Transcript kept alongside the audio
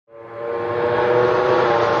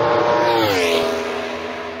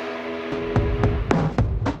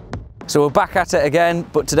So we're back at it again,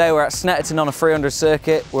 but today we're at Snetterton on a 300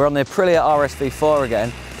 circuit. We're on the Aprilia RSV4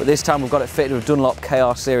 again, but this time we've got it fitted with Dunlop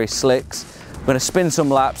KR Series slicks. We're going to spin some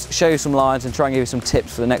laps, show you some lines and try and give you some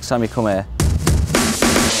tips for the next time you come here.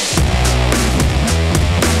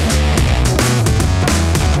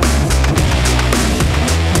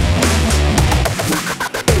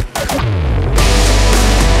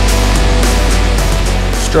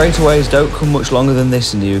 Straightaways don't come much longer than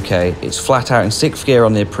this in the UK. It's flat out in 6th gear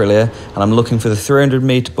on the Aprilia, and I'm looking for the 300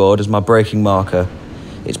 metre board as my braking marker.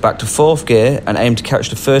 It's back to 4th gear and aim to catch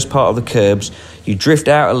the first part of the curbs. You drift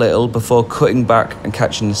out a little before cutting back and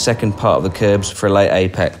catching the second part of the curbs for a late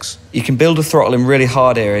apex. You can build a throttle in really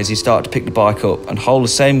hard areas as you start to pick the bike up and hold the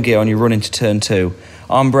same gear on your run into turn 2.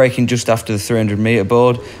 I'm braking just after the 300 metre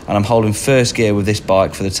board and I'm holding 1st gear with this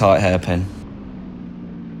bike for the tight hairpin.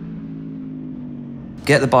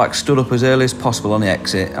 Get the bike stood up as early as possible on the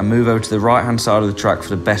exit and move over to the right hand side of the track for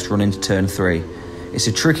the best run into turn 3. It's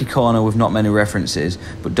a tricky corner with not many references,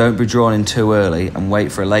 but don't be drawn in too early and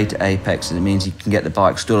wait for a later apex as it means you can get the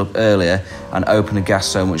bike stood up earlier and open the gas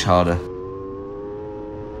so much harder.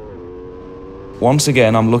 Once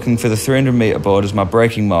again, I'm looking for the 300 metre board as my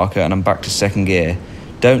braking marker and I'm back to 2nd gear.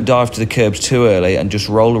 Don't dive to the curbs too early and just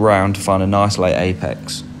roll around to find a nice late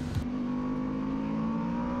apex.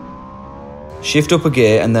 Shift up a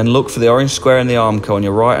gear and then look for the orange square in the Armco on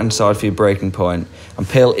your right hand side for your braking point and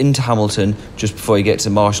peel into Hamilton just before you get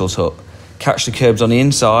to Marshall's Hut. Catch the curbs on the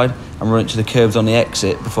inside and run it to the curbs on the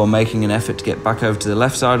exit before making an effort to get back over to the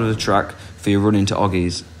left side of the track for your run into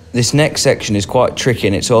Oggies. This next section is quite tricky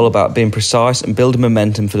and it's all about being precise and building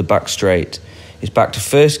momentum for the back straight. It's back to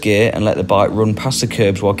 1st gear and let the bike run past the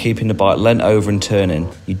curbs while keeping the bike leant over and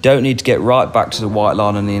turning. You don't need to get right back to the white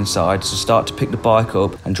line on the inside, so start to pick the bike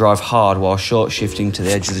up and drive hard while short shifting to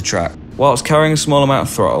the edge of the track. Whilst carrying a small amount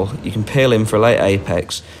of throttle, you can peel in for a late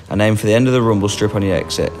apex and aim for the end of the rumble strip on your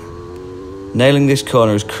exit. Nailing this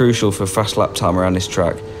corner is crucial for a fast lap time around this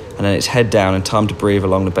track, and then it's head down and time to breathe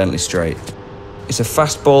along the Bentley straight. It's a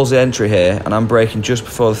fast ballsy entry here and I'm braking just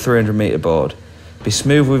before the 300 metre board. Be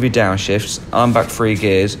smooth with your downshifts, arm back 3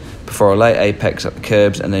 gears before a late apex at the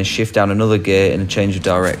curbs and then shift down another gear in a change of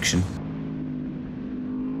direction.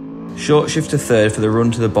 Short shift to 3rd for the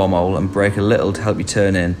run to the bomb hole and brake a little to help you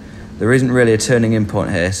turn in. There isn't really a turning in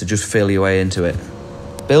point here, so just feel your way into it.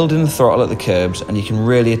 Build in the throttle at the curbs and you can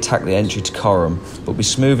really attack the entry to Coram, but be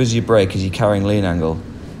smooth as you brake as you're carrying lean angle.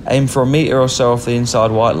 Aim for a metre or so off the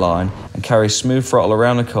inside white line and carry smooth throttle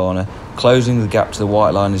around the corner, closing the gap to the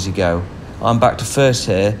white line as you go. I'm back to 1st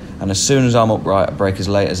here, and as soon as I'm upright, I brake as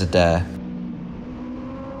late as I dare.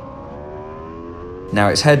 Now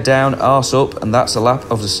it's head down, arse up, and that's a lap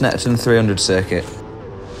of the Snetteton 300 circuit.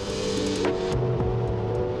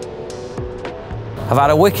 I've had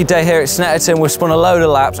a wicked day here at Snetterton. We've spun a load of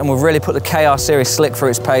laps and we've really put the KR Series slick through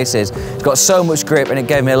its paces. It's got so much grip and it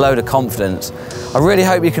gave me a load of confidence. I really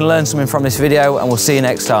hope you can learn something from this video and we'll see you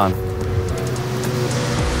next time.